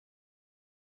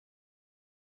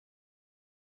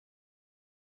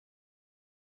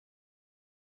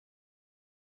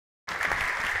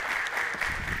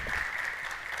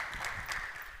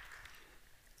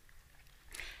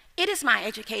It is my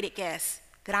educated guess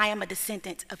that I am a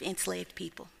descendant of enslaved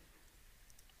people.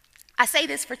 I say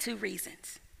this for two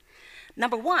reasons.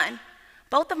 Number one,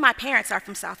 both of my parents are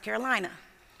from South Carolina,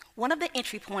 one of the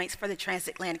entry points for the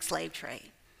transatlantic slave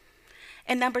trade.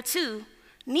 And number two,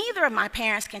 neither of my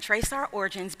parents can trace our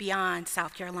origins beyond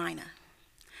South Carolina.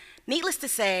 Needless to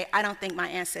say, I don't think my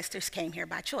ancestors came here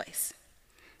by choice.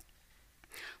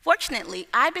 Fortunately,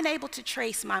 I've been able to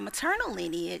trace my maternal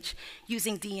lineage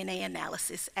using DNA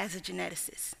analysis as a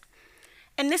geneticist.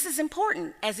 And this is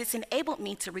important as it's enabled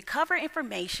me to recover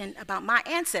information about my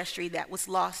ancestry that was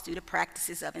lost due to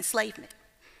practices of enslavement.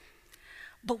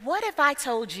 But what if I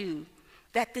told you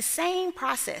that the same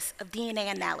process of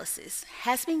DNA analysis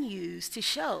has been used to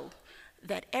show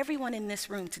that everyone in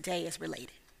this room today is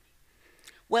related?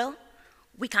 Well,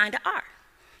 we kinda are.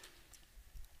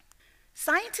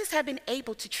 Scientists have been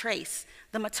able to trace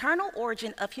the maternal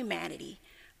origin of humanity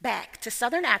back to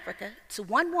Southern Africa to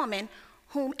one woman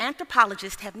whom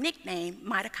anthropologists have nicknamed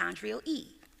mitochondrial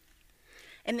Eve.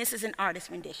 And this is an artist's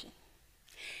rendition.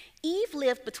 Eve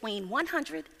lived between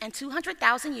 100 and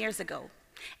 200,000 years ago,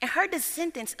 and her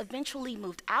descendants eventually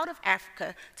moved out of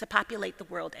Africa to populate the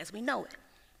world as we know it.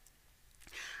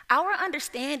 Our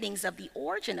understandings of the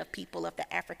origin of people of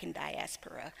the African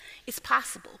diaspora is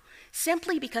possible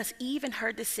simply because Eve and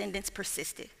her descendants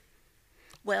persisted.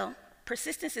 Well,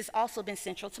 persistence has also been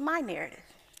central to my narrative.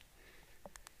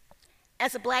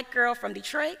 As a Black girl from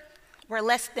Detroit, where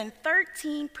less than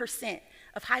 13%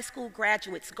 of high school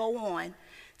graduates go on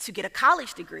to get a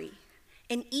college degree,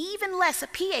 and even less a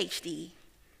PhD,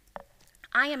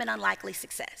 I am an unlikely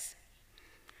success.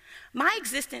 My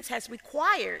existence has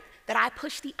required that I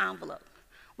push the envelope,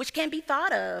 which can be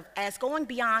thought of as going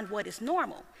beyond what is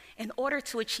normal in order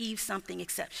to achieve something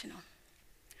exceptional.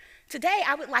 Today,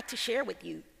 I would like to share with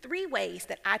you 3 ways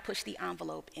that I push the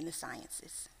envelope in the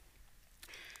sciences.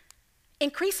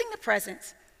 Increasing the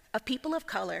presence of people of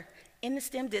color in the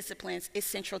STEM disciplines is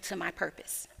central to my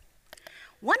purpose.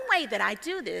 One way that I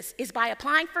do this is by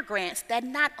applying for grants that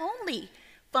not only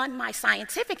fund my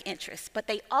scientific interests, but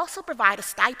they also provide a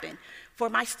stipend for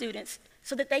my students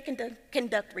so that they can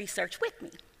conduct research with me.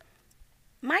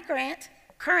 My grant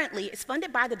currently is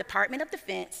funded by the Department of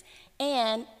Defense,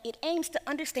 and it aims to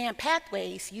understand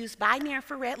pathways used by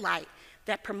near-infrared light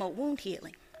that promote wound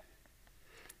healing.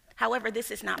 However, this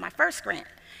is not my first grant.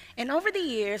 And over the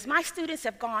years, my students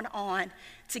have gone on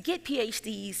to get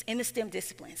PhDs in the STEM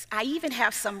disciplines. I even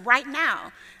have some right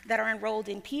now that are enrolled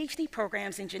in PhD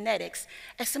programs in genetics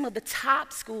at some of the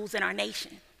top schools in our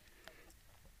nation.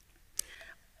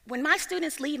 When my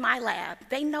students leave my lab,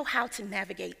 they know how to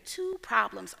navigate 2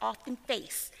 problems often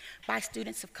faced by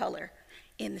students of color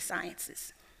in the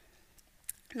sciences.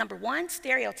 Number 1,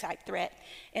 stereotype threat,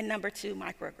 and number 2,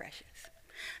 microaggressions.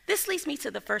 This leads me to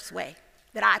the first way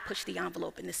that I push the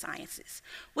envelope in the sciences,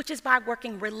 which is by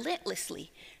working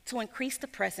relentlessly to increase the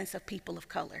presence of people of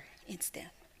color in STEM.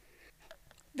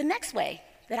 The next way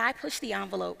that I push the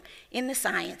envelope in the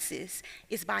sciences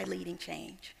is by leading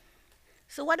change.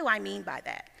 So what do I mean by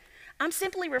that? I'm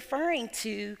simply referring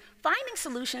to finding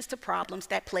solutions to problems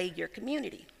that plague your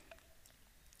community.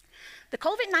 The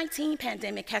COVID-19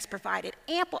 pandemic has provided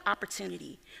ample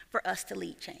opportunity for us to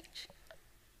lead change.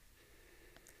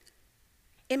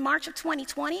 In March of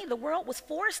 2020, the world was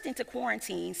forced into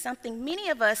quarantine, something many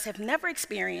of us have never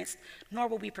experienced nor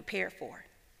will be prepared for.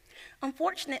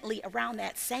 Unfortunately, around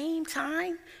that same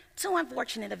time, 2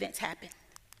 unfortunate events happened.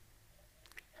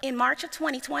 In March of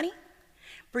 2020,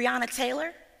 Breonna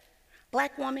Taylor,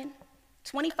 Black woman,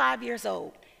 25 years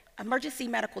old, emergency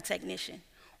medical technician,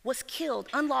 was killed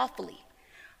unlawfully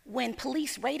when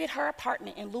police raided her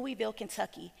apartment in Louisville,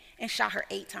 Kentucky, and shot her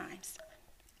 8 times.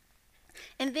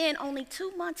 And then only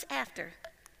 2 months after,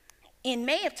 in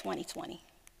May of 2020,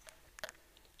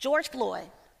 George Floyd,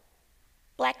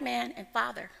 Black man and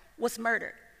father, was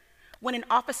murdered when an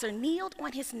officer kneeled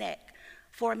on his neck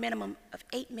for a minimum of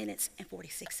 8 minutes and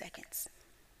 46 seconds.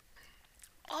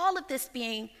 All of this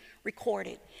being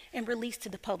recorded and released to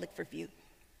the public for view.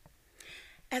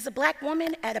 As a Black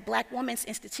woman at a Black women's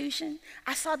institution,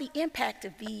 I saw the impact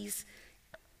of these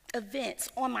events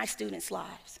on my students'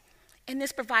 lives, and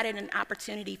this provided an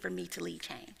opportunity for me to lead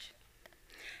change.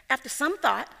 After some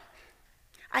thought,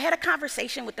 I had a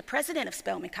conversation with the president of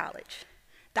Spelman College,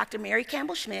 Dr. Mary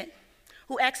Campbell Schmidt,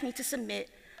 who asked me to submit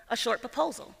a short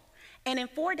proposal. And in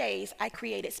 4 days, I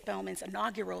created Spelman's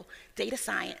inaugural data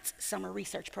science summer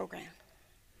research program.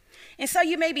 And so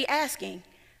you may be asking,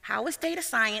 how is data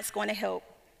science going to help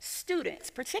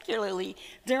students, particularly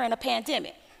during a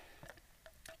pandemic?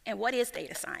 And what is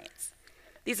data science?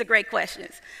 These are great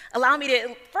questions. Allow me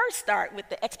to first start with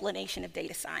the explanation of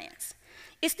data science.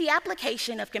 It's the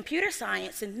application of computer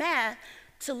science and math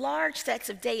to large sets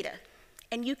of data,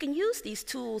 and you can use these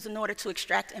tools in order to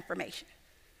extract information.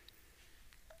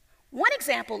 One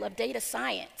example of data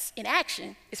science in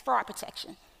action is fraud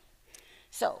protection.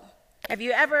 So, have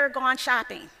you ever gone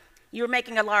shopping? You were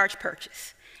making a large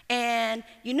purchase, and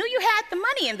you knew you had the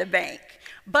money in the bank,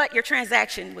 but your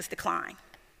transaction was declined.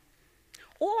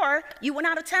 Or you went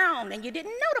out of town and you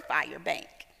didn't notify your bank,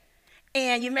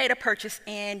 and you made a purchase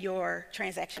and your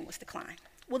transaction was declined.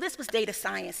 Well, this was data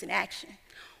science in action.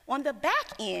 On the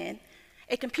back end,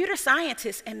 a computer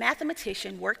scientist and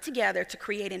mathematician worked together to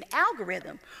create an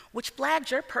algorithm which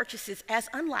flagged your purchases as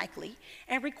unlikely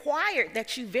and required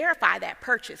that you verify that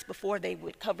purchase before they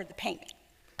would cover the payment.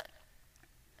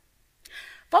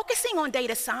 Focusing on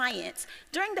data science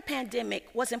during the pandemic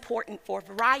was important for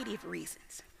a variety of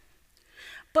reasons.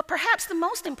 But perhaps the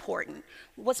most important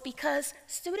was because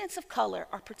students of color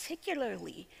are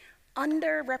particularly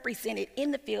underrepresented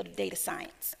in the field of data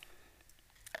science.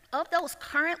 Of those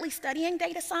currently studying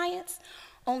data science,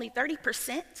 only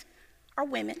 30% are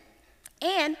women.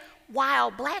 And while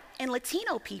Black and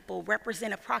Latino people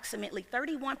represent approximately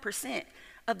 31%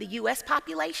 of the US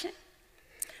population,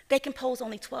 they compose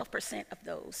only 12% of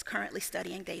those currently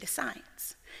studying data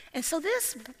science. And so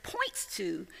this points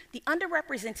to the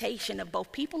underrepresentation of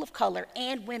both people of color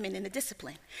and women in the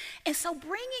discipline. And so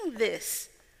bringing this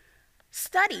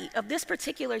study of this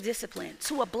particular discipline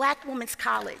to a Black women's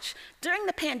college during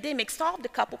the pandemic solved a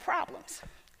couple problems.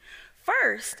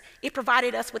 First, it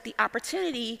provided us with the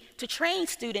opportunity to train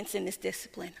students in this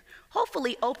discipline,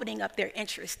 hopefully opening up their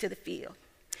interest to the field.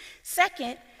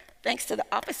 Second, thanks to the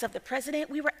Office of the President,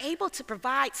 we were able to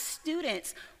provide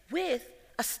students with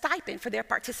a stipend for their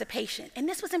participation. And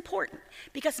this was important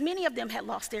because many of them had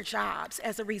lost their jobs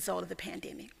as a result of the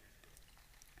pandemic.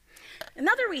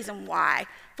 Another reason why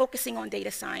focusing on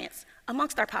data science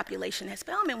amongst our population at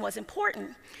Spelman was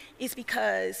important is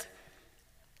because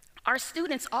our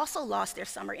students also lost their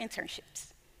summer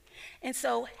internships. And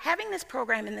so having this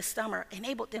program in the summer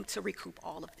enabled them to recoup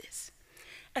all of this.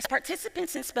 As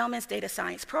participants in Spelman's data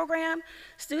science program,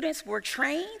 students were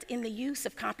trained in the use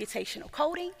of computational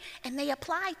coding, and they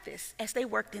applied this as they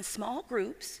worked in small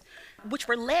groups, which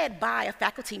were led by a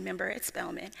faculty member at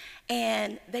Spelman,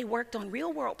 and they worked on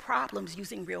real-world problems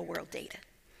using real-world data.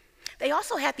 They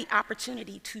also had the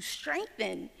opportunity to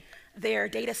strengthen their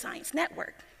data science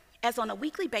network, as on a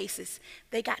weekly basis,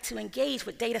 they got to engage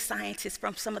with data scientists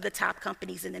from some of the top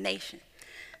companies in the nation: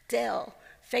 Dell,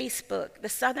 Facebook, the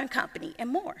Southern Company, and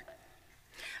more.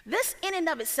 This in and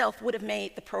of itself would have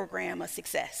made the program a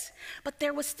success, but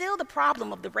there was still the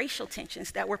problem of the racial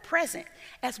tensions that were present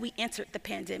as we entered the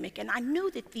pandemic, and I knew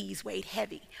that these weighed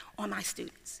heavy on my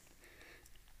students.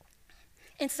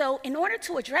 And so in order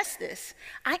to address this,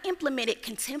 I implemented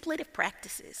contemplative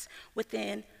practices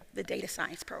within the data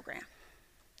science program.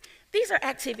 These are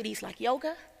activities like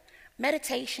yoga,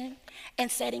 meditation, and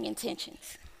setting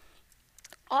intentions,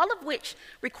 all of which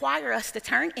require us to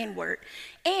turn inward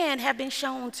and have been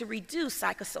shown to reduce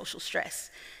psychosocial stress.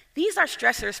 These are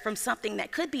stressors from something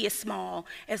that could be as small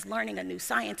as learning a new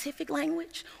scientific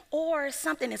language or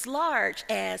something as large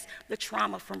as the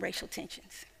trauma from racial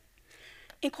tensions.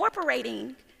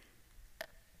 Incorporating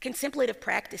contemplative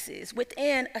practices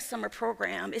within a summer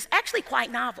program is actually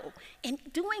quite novel, and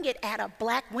doing it at a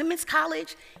Black women's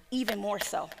college, even more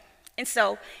so. And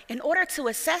so, in order to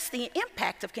assess the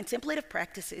impact of contemplative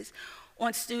practices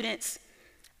on students,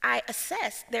 I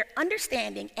assessed their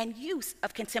understanding and use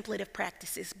of contemplative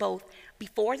practices, both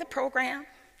before the program,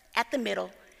 at the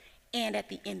middle, and at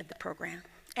the end of the program.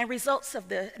 And results of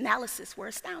the analysis were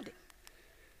astounding.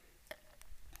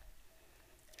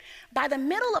 By the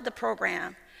middle of the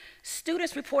program,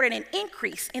 students reported an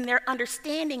increase in their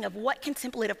understanding of what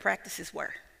contemplative practices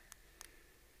were.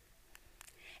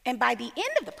 And by the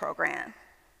end of the program,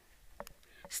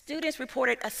 students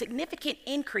reported a significant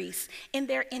increase in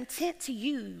their intent to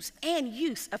use and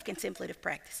use of contemplative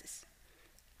practices.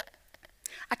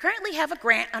 I currently have a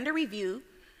grant under review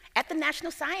at the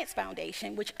National Science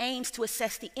Foundation, which aims to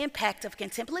assess the impact of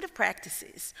contemplative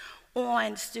practices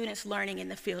on students learning in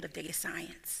the field of data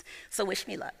science. So wish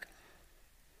me luck.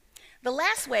 The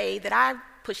last way that I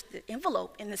push the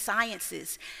envelope in the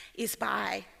sciences is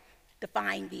by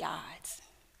defying the odds.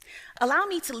 Allow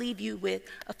me to leave you with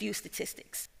a few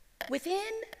statistics.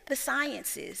 Within the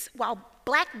sciences, while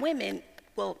Black women,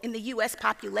 in the US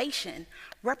population,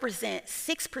 represent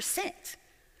 6%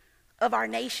 of our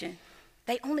nation,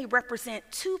 they only represent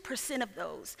 2% of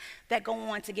those that go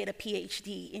on to get a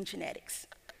PhD in genetics.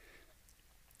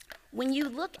 When you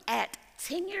look at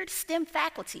tenured STEM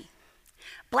faculty,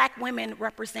 Black women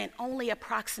represent only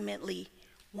approximately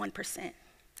 1%.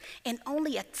 And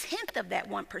only a tenth of that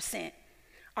 1%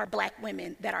 are Black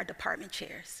women that are department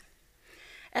chairs.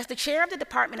 As the chair of the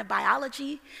Department of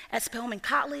Biology at Spelman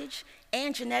College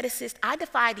and geneticist, I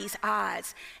defy these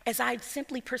odds as I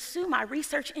simply pursue my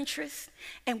research interests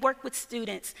and work with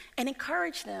students and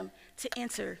encourage them to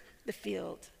enter the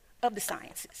field of the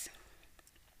sciences.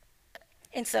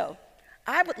 And so,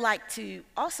 I would like to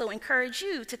also encourage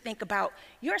you to think about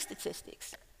your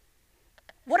statistics.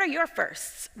 What are your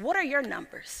firsts? What are your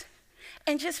numbers?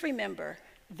 And just remember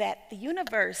that the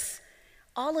universe,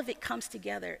 all of it comes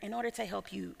together in order to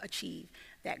help you achieve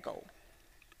that goal.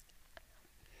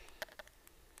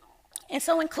 And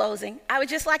so in closing, I would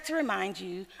just like to remind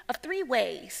you of 3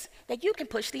 ways that you can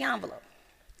push the envelope.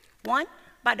 1,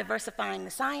 by diversifying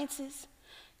the sciences.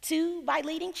 2, by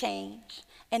leading change.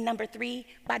 And number 3,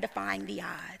 by defying the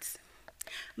odds.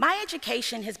 My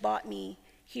education has brought me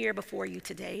here before you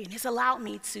today and has allowed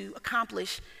me to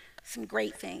accomplish some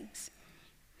great things.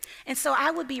 And so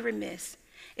I would be remiss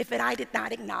if I did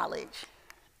not acknowledge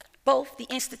both the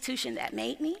institution that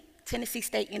made me, Tennessee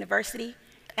State University,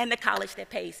 and the college that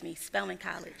pays me, Spelman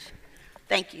College.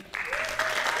 Thank you.